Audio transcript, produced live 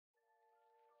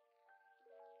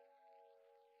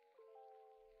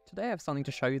Today I have something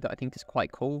to show you that I think is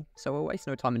quite cool, so we'll waste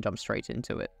no time and jump straight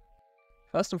into it.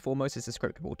 First and foremost is the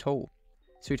Scriptable tool.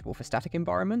 Suitable for static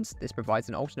environments, this provides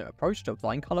an alternate approach to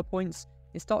applying color points,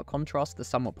 in stark contrast to the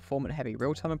somewhat performant-heavy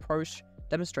real-time approach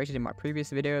demonstrated in my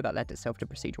previous video that lent itself to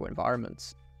procedural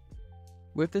environments.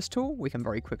 With this tool, we can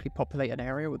very quickly populate an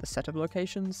area with a set of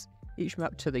locations, each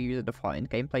mapped to the user-defined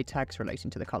gameplay tags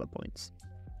relating to the color points.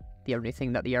 The only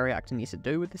thing that the area actor needs to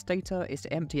do with this data is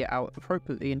to empty it out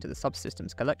appropriately into the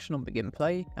subsystems collection on begin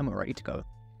play, and we're ready to go.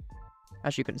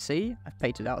 As you can see, I've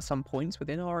painted out some points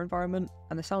within our environment,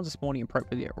 and the sounds are spawning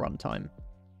appropriately at runtime.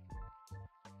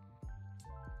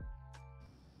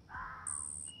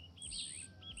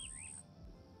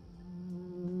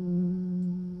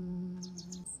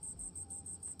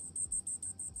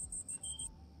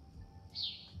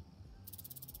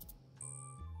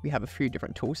 We have a few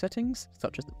different tool settings,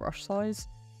 such as the brush size,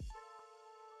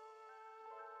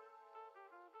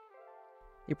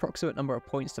 the approximate number of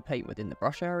points to paint within the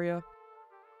brush area,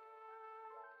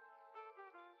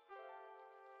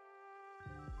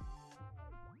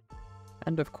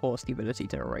 and of course the ability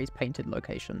to erase painted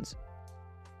locations.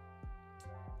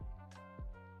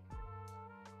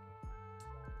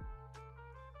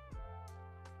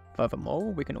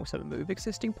 Furthermore, we can also remove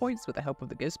existing points with the help of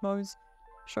the gizmos,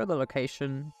 show the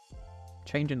location,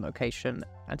 change in location,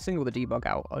 and single the debug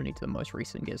out only to the most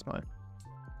recent gizmo.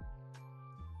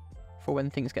 For when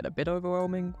things get a bit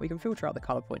overwhelming, we can filter out the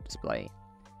color point display.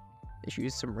 This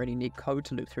uses some really neat code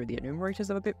to loop through the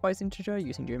enumerators of a bitwise integer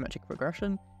using geometric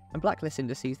progression, and blacklist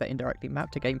indices that indirectly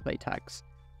map to gameplay tags.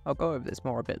 I'll go over this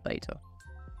more a bit later.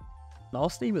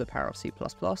 Lastly, with the power of C++,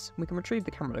 we can retrieve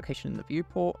the camera location in the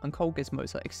viewport and call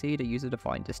gizmos that exceed a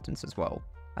user-defined distance as well.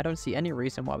 I don't see any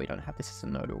reason why we don't have this as a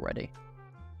node already.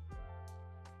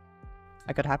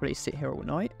 I could happily sit here all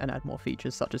night and add more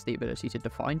features such as the ability to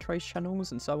define trace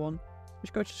channels and so on,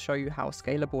 which go to show you how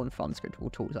scalable and fun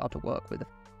Scriptable tools are to work with.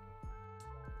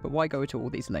 But why go to all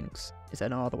these lengths? Is there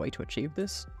no other way to achieve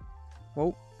this?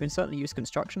 Well, we can certainly use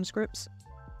construction scripts,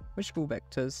 wishful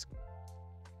vectors,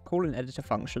 call and editor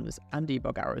functions, and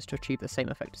debug arrows to achieve the same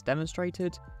effect as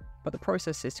demonstrated, but the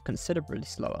process is considerably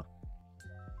slower.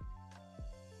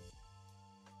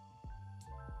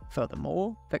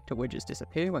 Furthermore, vector widgets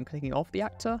disappear when clicking off the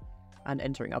actor and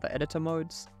entering other editor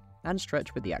modes, and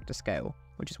stretch with the actor scale,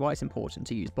 which is why it's important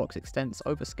to use box extents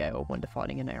over scale when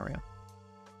defining an area.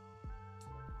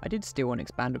 I did steal and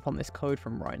expand upon this code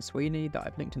from Ryan Sweeney that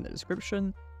I've linked in the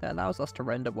description that allows us to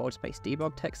render world space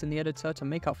debug text in the editor to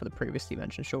make up for the previously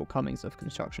mentioned shortcomings of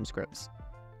construction scripts.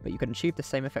 But you can achieve the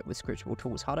same effect with Scriptable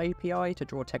Tools HUDAPI API to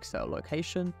draw text at a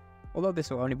location, although this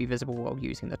will only be visible while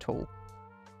using the tool.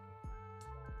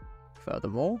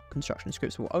 Furthermore, construction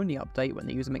scripts will only update when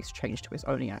the user makes a change to his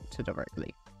own actor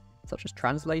directly, such as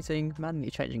translating,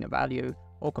 manually changing a value,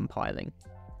 or compiling.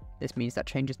 This means that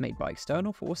changes made by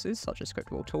external forces, such as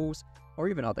Scriptable Tools, or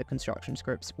even other construction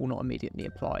scripts, will not immediately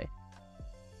apply.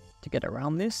 To get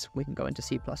around this, we can go into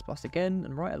C++ again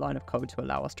and write a line of code to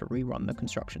allow us to rerun the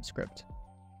construction script.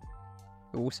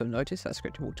 You'll also notice that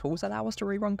Scriptable Tools allow us to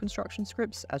rerun construction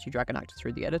scripts as you drag an actor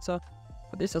through the editor,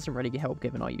 but this doesn't really help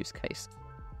given our use case.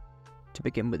 To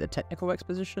begin with the technical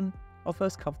exposition, I'll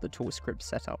first cover the tool script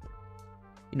setup.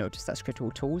 You notice that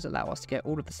Scriptable Tools allow us to get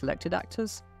all of the selected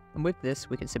actors, and with this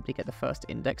we can simply get the first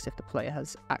index if the player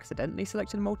has accidentally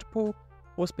selected multiple,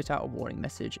 or spit out a warning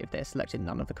message if they have selected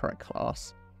none of the correct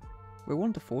class. We'll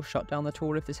want to force shut down the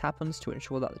tool if this happens to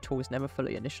ensure that the tool is never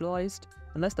fully initialized,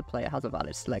 unless the player has a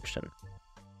valid selection.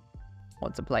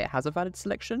 Once a player has a valid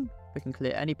selection, we can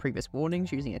clear any previous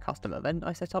warnings using a custom event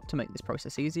I set up to make this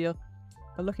process easier,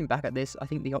 but looking back at this, I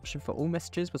think the option for all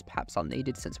messages was perhaps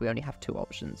unneeded since we only have two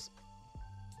options.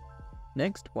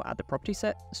 Next, we'll add the property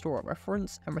set, store a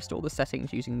reference, and restore the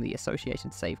settings using the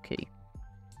associated save key.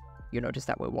 You'll notice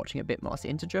that we're watching a bitmask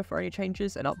integer for any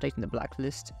changes and updating the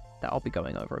blacklist that I'll be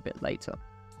going over a bit later.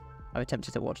 I've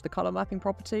attempted to watch the color mapping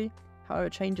property, however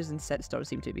changes in sets don't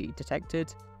seem to be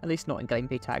detected, at least not in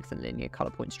gameplay tags and linear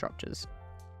color point structures.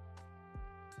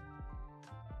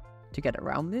 To get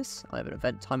around this, I have an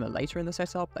event timer later in the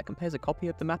setup that compares a copy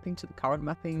of the mapping to the current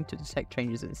mapping to detect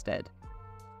changes instead.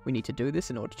 We need to do this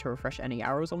in order to refresh any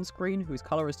arrows on screen whose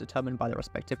colour is determined by the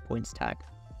respective points tag.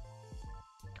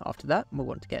 After that, we'll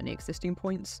want to get any existing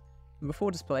points, and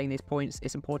before displaying these points,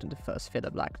 it's important to first fill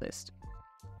a blacklist.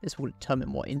 This will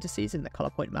determine what indices in the colour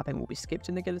point mapping will be skipped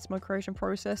in the gizmo creation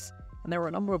process, and there are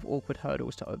a number of awkward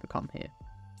hurdles to overcome here.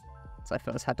 So I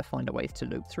first had to find a way to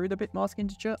loop through the bitmask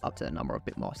integer up to the number of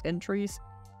bitmask entries,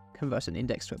 convert an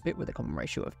index to a bit with a common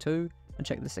ratio of 2, and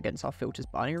check this against our filter's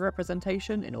binary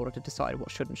representation in order to decide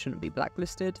what should and shouldn't be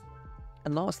blacklisted,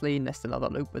 And lastly, nest another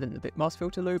loop within the bitmask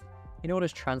filter loop in order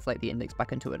to translate the index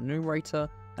back into an enumerator,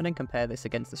 and then compare this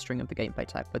against the string of the gameplay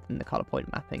tag within the color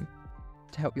point mapping.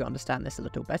 To help you understand this a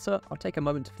little better, I'll take a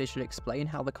moment to visually explain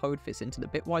how the code fits into the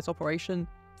bitwise operation,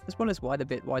 as well as why the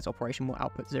bitwise operation will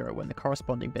output 0 when the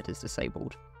corresponding bit is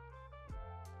disabled.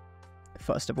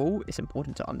 First of all, it's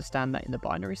important to understand that in the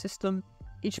binary system,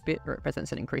 each bit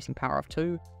represents an increasing power of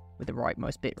 2, with the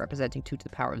rightmost bit representing 2 to the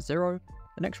power of 0,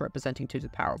 the next representing 2 to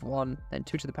the power of 1, then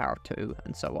 2 to the power of 2,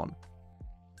 and so on.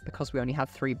 Because we only have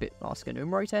 3 bitmask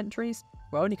enumerator entries,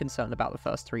 we're only concerned about the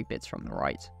first 3 bits from the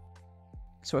right.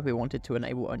 So if we wanted to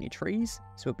enable only trees,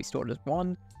 this would be stored as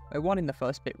 1, where 1 in the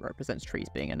first bit represents trees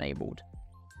being enabled.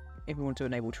 If we want to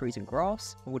enable trees and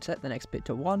grass, we would set the next bit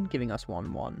to 1, giving us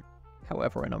 1, 1.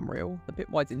 However, in Unreal, the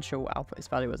bitwise integer will output its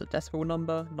value as a decimal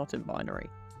number, not in binary.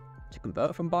 To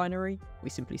convert from binary, we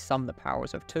simply sum the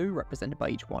powers of 2 represented by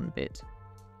each 1 bit.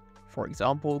 For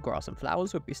example, grass and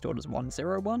flowers would be stored as 1,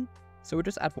 0, 1, so we'll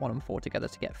just add 1 and 4 together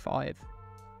to get 5.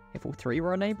 If all 3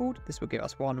 were enabled, this would give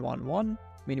us 1, 1, 1,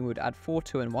 meaning we would add 4,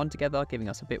 2 and 1 together, giving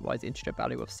us a bitwise integer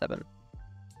value of 7.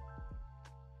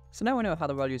 So now we know how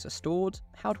the values are stored,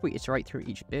 how do we iterate through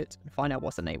each bit and find out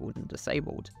what's enabled and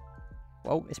disabled?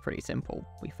 Well, it's pretty simple.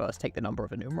 We first take the number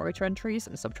of enumerator entries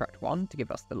and subtract 1 to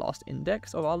give us the last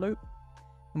index of our loop.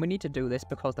 And we need to do this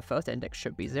because the first index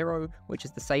should be 0, which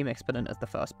is the same exponent as the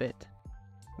first bit.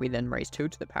 We then raise 2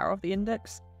 to the power of the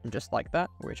index, and just like that,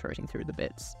 we're iterating through the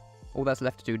bits. All that's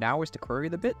left to do now is to query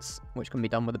the bits, which can be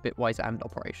done with a bitwise AND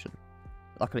operation.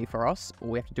 Luckily for us, all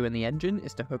we have to do in the engine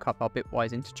is to hook up our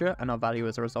bitwise integer and our value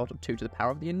as a result of 2 to the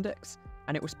power of the index,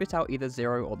 and it will spit out either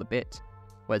 0 or the bit,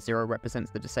 where 0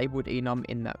 represents the disabled enum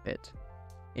in that bit.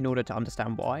 In order to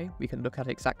understand why, we can look at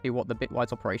exactly what the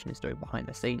bitwise operation is doing behind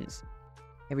the scenes.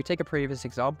 If we take a previous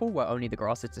example where only the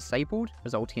grass is disabled,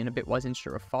 resulting in a bitwise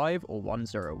integer of 5 or 1,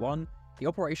 0, 1, the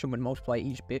operation would multiply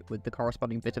each bit with the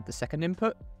corresponding bit of the second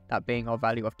input, that being our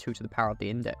value of 2 to the power of the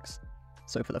index.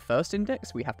 So for the first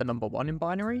index, we have the number 1 in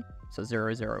binary, so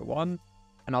 0, 0, 1,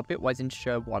 and our bitwise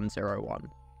integer 1, 0, 1.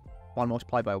 1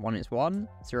 multiplied by 1 is 1,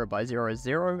 0 by 0 is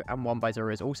 0, and 1 by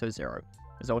 0 is also 0,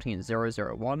 resulting in 0,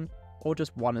 0, 1, or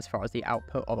just 1 as far as the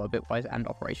output of our bitwise AND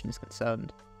operation is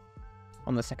concerned.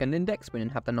 On the second index, we then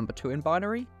have the number 2 in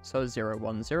binary, so 0,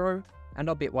 1, 0, and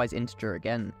our bitwise integer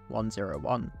again, 1, 0,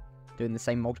 1. Doing the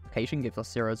same multiplication gives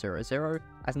us 0, 0, 0,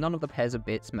 as none of the pairs of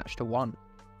bits match to 1.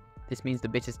 This means the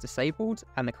bit is disabled,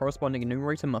 and the corresponding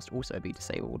enumerator must also be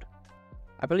disabled.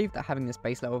 I believe that having this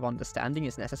base level of understanding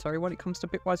is necessary when it comes to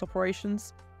bitwise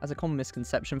operations, as a common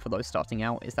misconception for those starting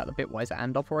out is that the bitwise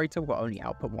AND operator will only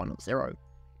output 1 or 0,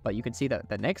 but you can see that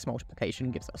the next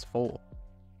multiplication gives us 4.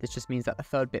 This just means that the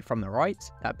third bit from the right,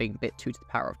 that being bit 2 to the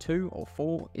power of 2 or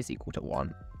 4, is equal to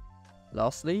 1.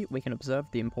 Lastly, we can observe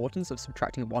the importance of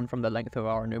subtracting 1 from the length of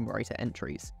our enumerator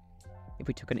entries. If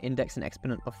we took an index and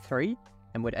exponent of 3,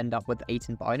 then we'd end up with 8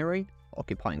 in binary,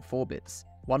 occupying 4 bits,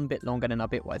 1 bit longer than our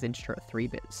bitwise integer at 3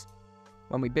 bits.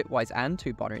 When we bitwise AND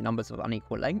 2 binary numbers of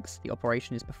unequal lengths, the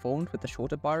operation is performed with the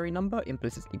shorter binary number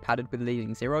implicitly padded with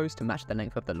leading zeros to match the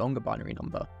length of the longer binary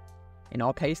number. In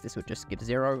our case, this would just give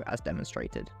 0 as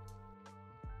demonstrated.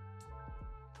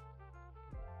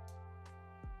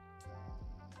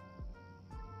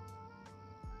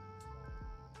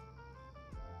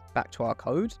 Back to our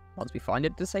code, once we find a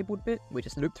disabled bit, we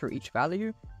just loop through each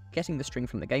value, getting the string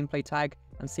from the gameplay tag,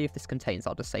 and see if this contains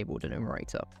our disabled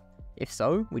enumerator. If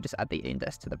so, we just add the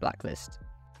index to the blacklist.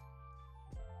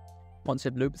 Once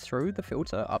we've looped through the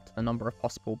filter up to the number of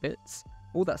possible bits,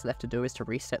 all that's left to do is to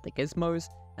reset the gizmos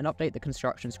and update the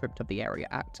construction script of the area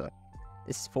actor.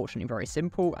 This is fortunately very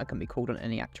simple and can be called on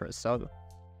any actor as so.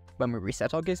 When we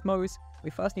reset our gizmos, we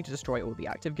first need to destroy all the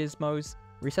active gizmos,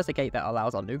 reset a gate that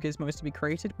allows our new gizmos to be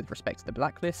created with respect to the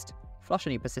blacklist, flush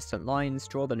any persistent lines,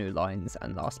 draw the new lines,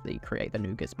 and lastly, create the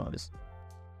new gizmos.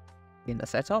 In the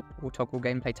setup, we'll toggle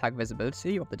gameplay tag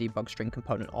visibility of the debug string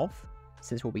component off,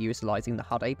 since we'll be utilising the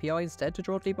HUDAPI instead to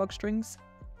draw debug strings,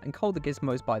 and call the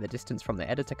gizmos by the distance from the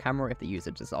editor camera if the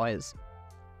user desires.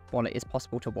 While it is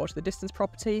possible to watch the distance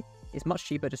property, it's much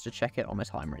cheaper just to check it on a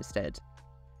timer instead.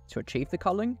 To achieve the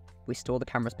culling, we store the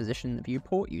camera's position in the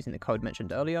viewport using the code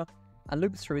mentioned earlier, and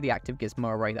loop through the active gizmo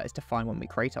array that is defined when we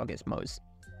create our gizmos.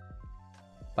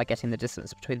 By getting the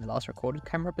distance between the last recorded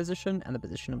camera position and the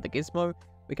position of the gizmo,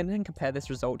 we can then compare this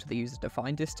result to the user's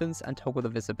defined distance and toggle the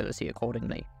visibility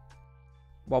accordingly.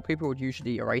 While people would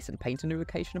usually erase and paint a new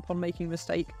location upon making a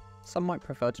mistake, some might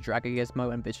prefer to drag a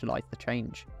gizmo and visualize the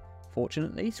change.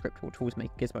 Fortunately, Scriptable Tools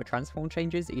make gizmo transform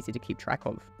changes easy to keep track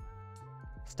of.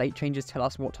 State changes tell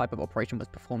us what type of operation was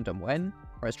performed and when,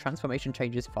 whereas transformation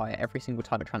changes fire every single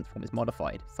time a transform is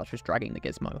modified, such as dragging the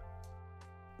gizmo.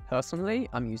 Personally,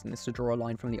 I'm using this to draw a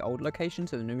line from the old location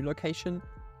to the new location,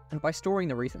 and by storing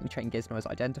the recently changed gizmo as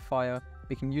identifier,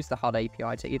 we can use the HUD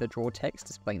API to either draw text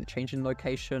displaying the change in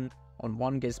location on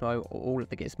one gizmo or all of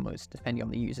the gizmos, depending on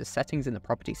the user's settings in the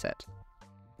property set.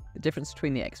 The difference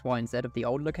between the X, Y, and Z of the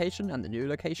old location and the new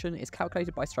location is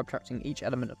calculated by subtracting each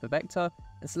element of the vector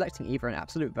and selecting either an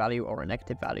absolute value or a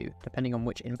negative value, depending on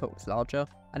which input was larger,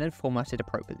 and then formatted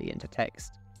appropriately into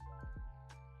text.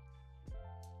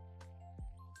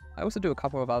 I also do a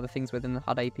couple of other things within the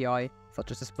HUD API, such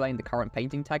as displaying the current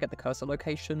painting tag at the cursor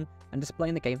location, and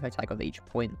displaying the gameplay tag of each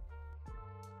point.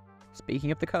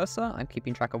 Speaking of the cursor, I'm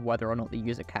keeping track of whether or not the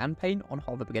user can paint on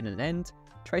hover begin and end,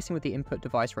 tracing with the input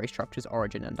device ray structure's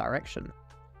origin and direction.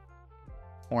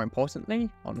 More importantly,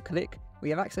 on click, we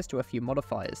have access to a few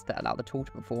modifiers that allow the tool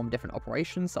to perform different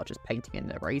operations such as painting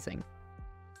and erasing.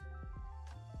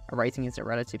 Erasing is a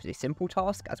relatively simple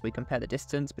task as we compare the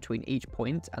distance between each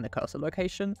point and the cursor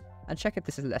location and check if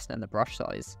this is less than the brush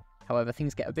size. However,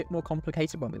 things get a bit more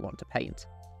complicated when we want to paint.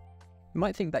 You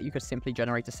might think that you could simply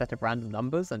generate a set of random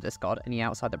numbers and discard any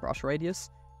outside the brush radius,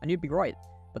 and you'd be right,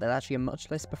 but that's actually a much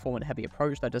less performant heavy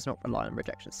approach that does not rely on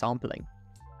rejection sampling.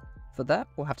 For that,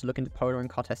 we'll have to look into polar and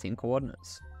Cartesian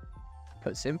coordinates.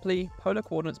 Put simply, polar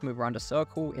coordinates move around a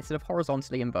circle instead of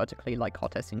horizontally and vertically like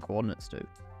Cartesian coordinates do.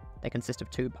 They consist of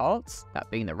two parts, that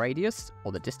being the radius,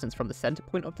 or the distance from the center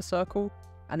point of the circle,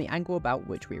 and the angle about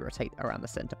which we rotate around the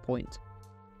center point.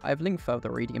 I have linked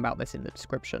further reading about this in the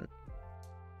description.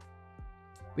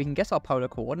 We can guess our polar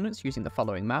coordinates using the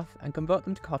following math and convert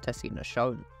them to Cartesian as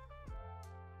shown.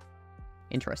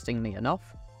 Interestingly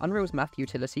enough, Unreal's math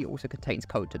utility also contains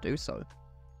code to do so.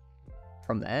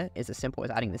 From there, it's as simple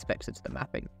as adding this vector to the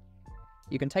mapping.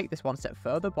 You can take this one step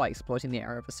further by exploiting the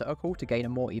area of a circle to gain a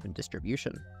more even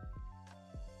distribution.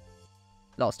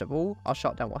 Last of all, our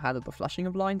shutdown will handle the flashing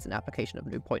of lines and application of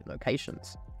new point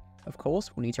locations. Of course,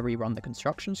 we'll need to rerun the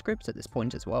construction scripts at this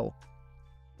point as well.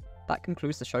 That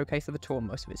concludes the showcase of the tool and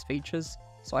most of its features,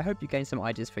 so I hope you gained some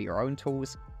ideas for your own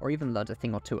tools, or even learned a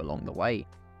thing or two along the way.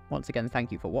 Once again,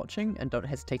 thank you for watching, and don't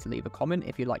hesitate to leave a comment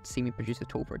if you'd like to see me produce a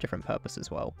tool for a different purpose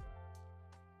as well.